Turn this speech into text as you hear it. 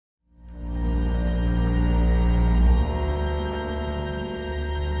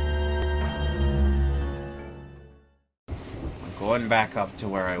going back up to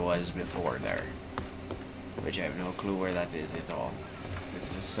where I was before there. Which I have no clue where that is at all.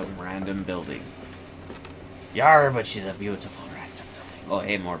 It's just some random building. Yar, but she's a beautiful random building. Oh,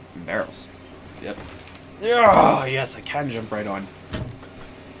 hey, more barrels. Yep. Oh, yes, I can jump right on.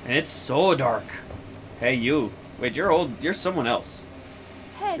 And it's so dark. Hey, you. Wait, you're old. You're someone else.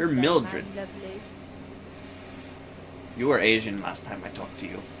 Hello, You're Mildred. lovely. You were Asian last time I talked to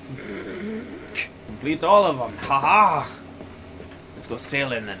you. Complete all of them. Haha. Let's go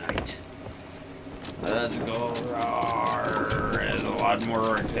sail in the night. Let's go. Rawr. There's a lot more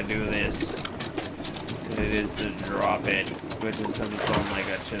work to do this than it is to drop it, which is because it's on like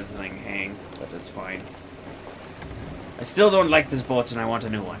a chiseling hang, but that's fine. I still don't like this boat and I want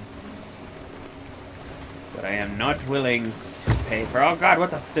a new one. But I am not willing to pay for... Oh god, what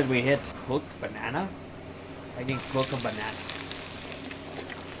the f did we hit? Cook banana? I can cook a banana.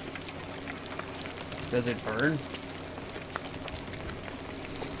 Does it burn?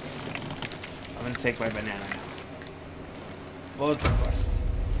 I'm gonna take my banana now. Voyage quest.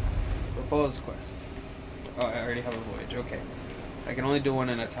 Proposed quest. Oh, I already have a voyage. Okay. I can only do one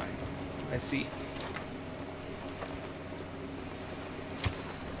at a time. I see.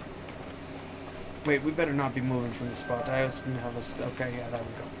 Wait, we better not be moving from the spot. I was gonna have a... Okay, yeah, there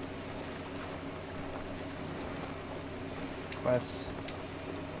we go. Quests.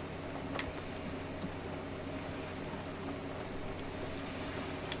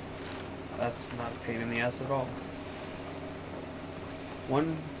 That's not a pain in the ass at all.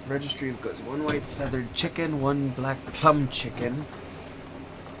 One registry of goods. One white feathered chicken. One black plum chicken.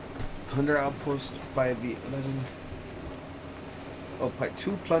 Plunder outpost by the 11... Oh, by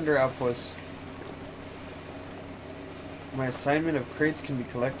 2 plunder outposts. My assignment of crates can be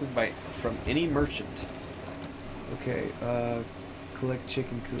collected from any merchant. Okay, collect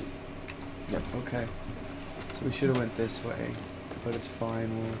chicken coop. Yep, okay. So we should have went this way, but it's fine.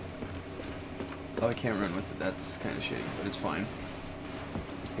 Oh, I can't run with it. That's kind of shitty, but it's fine.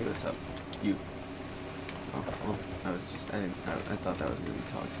 Hey, what's up? You. Oh, I was just, I thought that was going to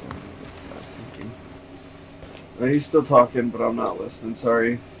be talked to him. I was thinking. Well, he's still talking, but I'm not listening,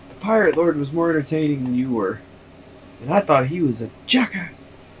 sorry. The Pirate Lord was more entertaining than you were. And I thought he was a jackass.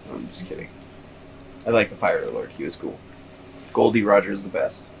 No, I'm just kidding. I like the Pirate Lord. He was cool. Goldie Roger's the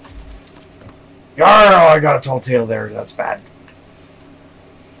best. Yarr! I got a tall tale there. That's bad.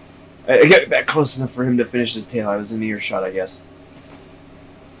 I got back close enough for him to finish his tale. I was in earshot, I guess.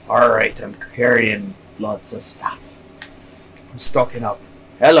 Alright, I'm carrying lots of stuff. I'm stocking up.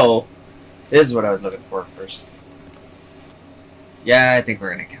 Hello! This is what I was looking for first. Yeah, I think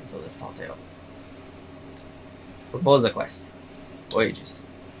we're gonna cancel this tall tale. Propose a quest. Voyages.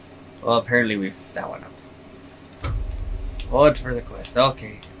 Well, apparently we've that one up. Vote for the quest.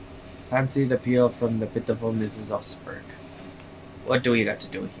 Okay. Fancied appeal from the pitiful Mrs. Osberg. What do we got to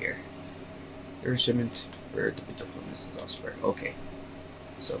do here? Your shipment for the pitiful Mrs. Osberg. Okay.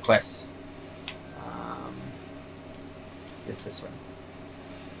 So quests. It's this one.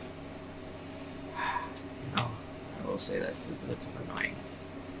 No, I will say that's annoying.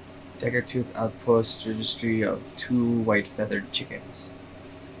 Daggertooth Outpost registry of 2 white feathered chickens.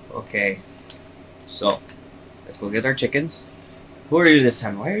 Okay. So, let's go get our chickens. Who are you this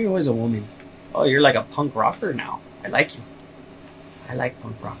time? Why are you always a woman? Oh, you're like a punk rocker now. I like you. I like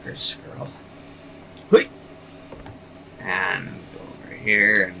punk rockers, girl. Hui! And go over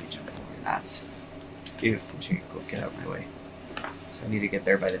here and jump over that. Beautiful chicken. Go get out of my way. So I need to get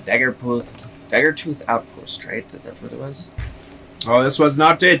there by the Daggertooth Outpost, right? Is that what it was? Oh, this was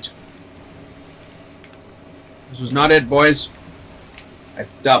not it. This was not it, boys. I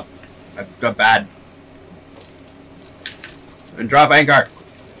fucked up. I got bad. And drop anchor.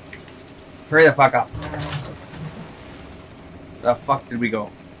 Hurry the fuck up. The fuck did we go?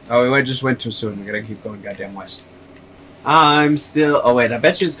 Oh, we just went too soon. We gotta keep going goddamn west. I'm still... Oh, wait. I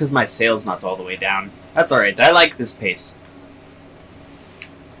bet you it's because my sail's not all the way down. That's alright. I like this pace.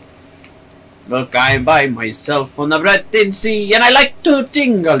 Look, I'm by myself on the breathing sea, and I like to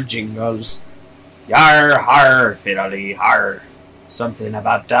jingle jingles. Yar, har, fiddly, har. Something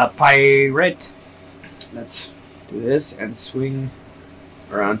about a pirate. Let's do this and swing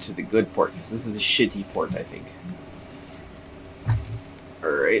around to the good port, because this is a shitty port, I think.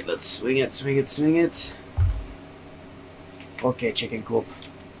 Alright, let's swing it, swing it, swing it. Okay, chicken coop.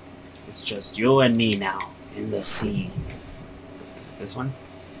 It's just you and me now in the sea. Is it this one?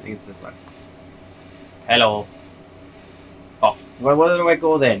 I think it's this one. Hello. Oh, where do I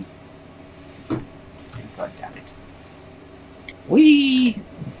go then? God damn it. Whee!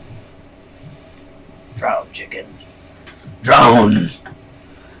 Drown, chicken. Drown!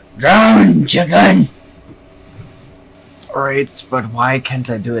 Drown, chicken! Alright, but why can't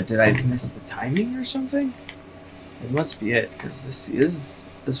I do it? Did I miss the timing or something? It must be it, because this is,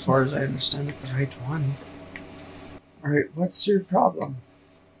 as far as I understand it, the right one. Alright, what's your problem?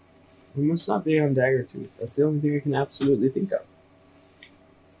 We must not be on Daggertooth. That's the only thing I can absolutely think of.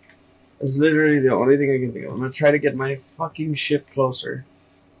 That's literally the only thing I can think of. I'm gonna try to get my fucking ship closer.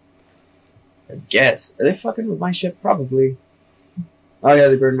 I guess. Are they fucking with my ship? Probably. Oh yeah,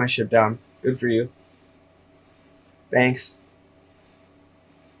 they burned my ship down. Good for you. Thanks.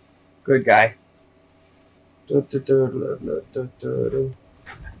 Good guy.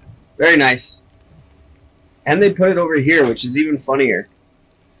 Very nice. And they put it over here, which is even funnier.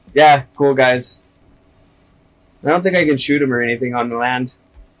 Yeah, cool guys. I don't think I can shoot him or anything on the land.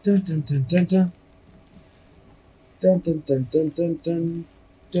 Dun dun dun dun dun. Dun dun dun dun dun dun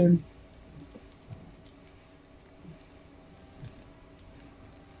dun.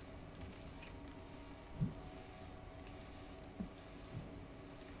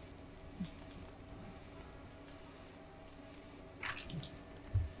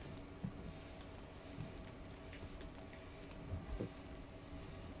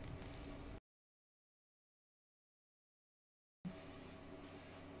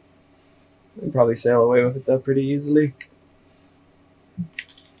 I can probably sail away with it though pretty easily.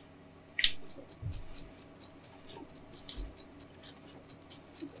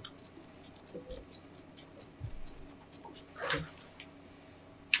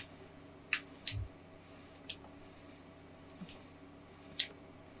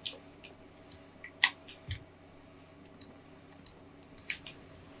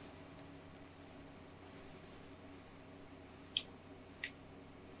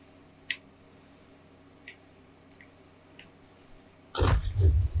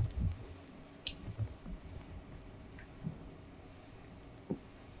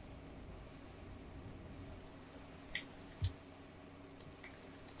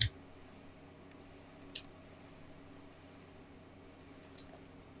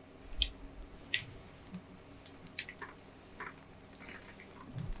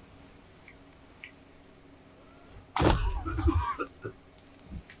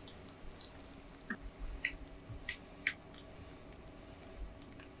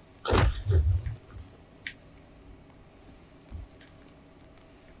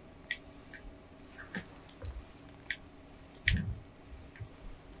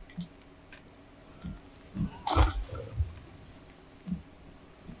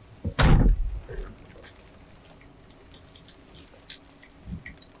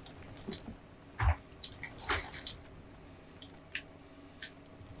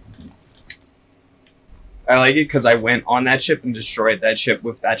 I like it because I went on that ship and destroyed that ship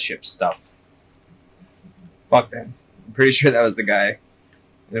with that ship's stuff. Fuck them. I'm pretty sure that was the guy.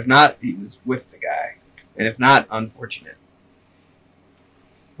 And if not, he was with the guy. And if not, unfortunate.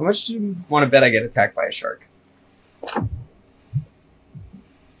 How much do you want to bet I get attacked by a shark? I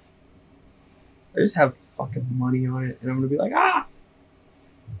just have fucking money on it, and I'm gonna be like, ah!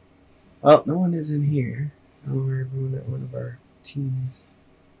 Well, no one is in here. I don't know where everyone at one of our teams.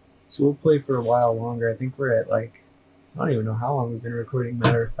 So we'll play for a while longer. I think we're at like, I don't even know how long we've been recording,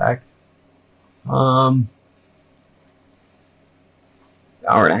 matter of fact. Hour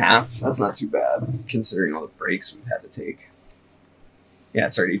and a half. That's not too bad, considering all the breaks we've had to take. Yeah,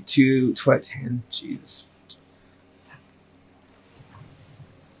 it's already 2:10. Jeez.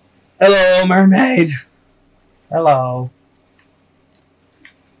 Hello, mermaid. Hello.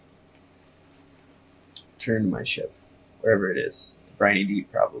 Turn to my ship, wherever it is. Briny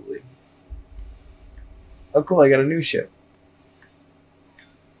Deep, probably. Oh, cool! I got a new ship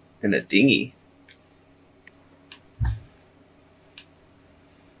and a dinghy.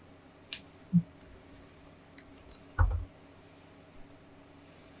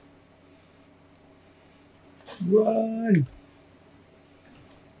 Run!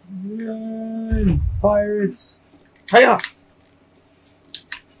 Run! Pirates! Hiya!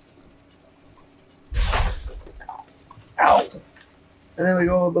 Ow! And then we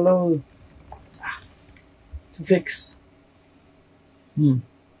go below to fix. I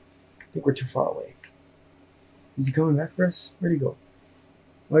think we're too far away. Is he coming back for us? Where'd he go?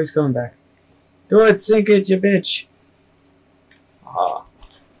 Oh, he's coming back. Do it! Sink it, you bitch! Ah.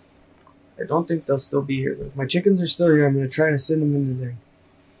 I don't think they'll still be here. If my chickens are still here, I'm going to try to send them into there.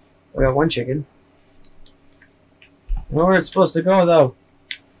 I got one chicken. I know where it's supposed to go, though.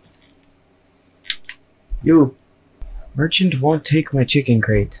 You. Merchant won't take my chicken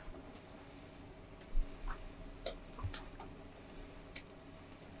crate.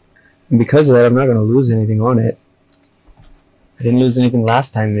 And because of that, I'm not going to lose anything on it. I didn't lose anything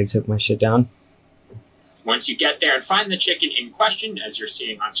last time they took my shit down. Once you get there and find the chicken in question, as you're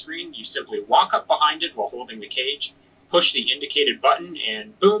seeing on screen, you simply walk up behind it while holding the cage, push the indicated button,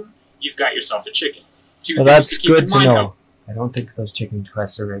 and boom, you've got yourself a chicken. Well, that's good to know. I don't think those chicken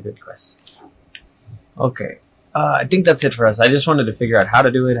quests are very good quests. Okay. I think that's it for us. I just wanted to figure out how to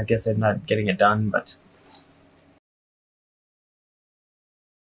do it. I guess I'm not getting it done, but